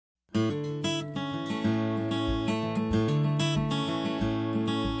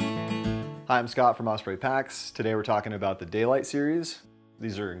Hi, I'm Scott from Osprey Packs. Today we're talking about the Daylite series.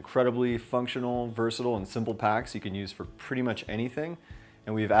 These are incredibly functional, versatile, and simple packs you can use for pretty much anything.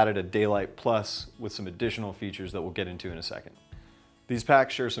 And we've added a Daylite Plus with some additional features that we'll get into in a second. These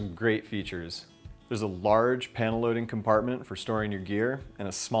packs share some great features. There's a large panel loading compartment for storing your gear and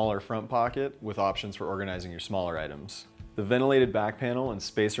a smaller front pocket with options for organizing your smaller items. The ventilated back panel and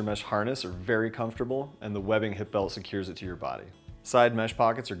spacer mesh harness are very comfortable, and the webbing hip belt secures it to your body. Side mesh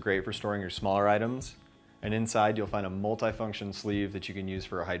pockets are great for storing your smaller items, and inside you'll find a multi-function sleeve that you can use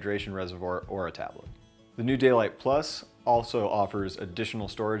for a hydration reservoir or a tablet. The new Daylite Plus also offers additional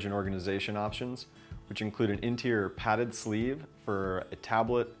storage and organization options, which include an interior padded sleeve for a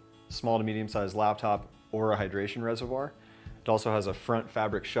tablet, small to medium-sized laptop, or a hydration reservoir. It also has a front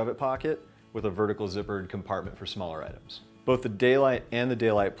fabric shove-it pocket with a vertical zippered compartment for smaller items. Both the Daylite and the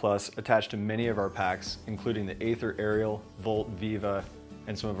Daylite Plus attach to many of our packs, including the Aether Aerial, Volt, Viva,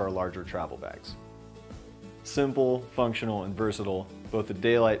 and some of our larger travel bags. Simple, functional, and versatile, both the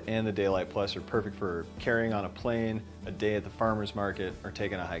Daylite and the Daylite Plus are perfect for carrying on a plane, a day at the farmer's market, or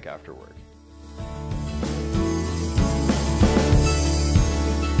taking a hike after work.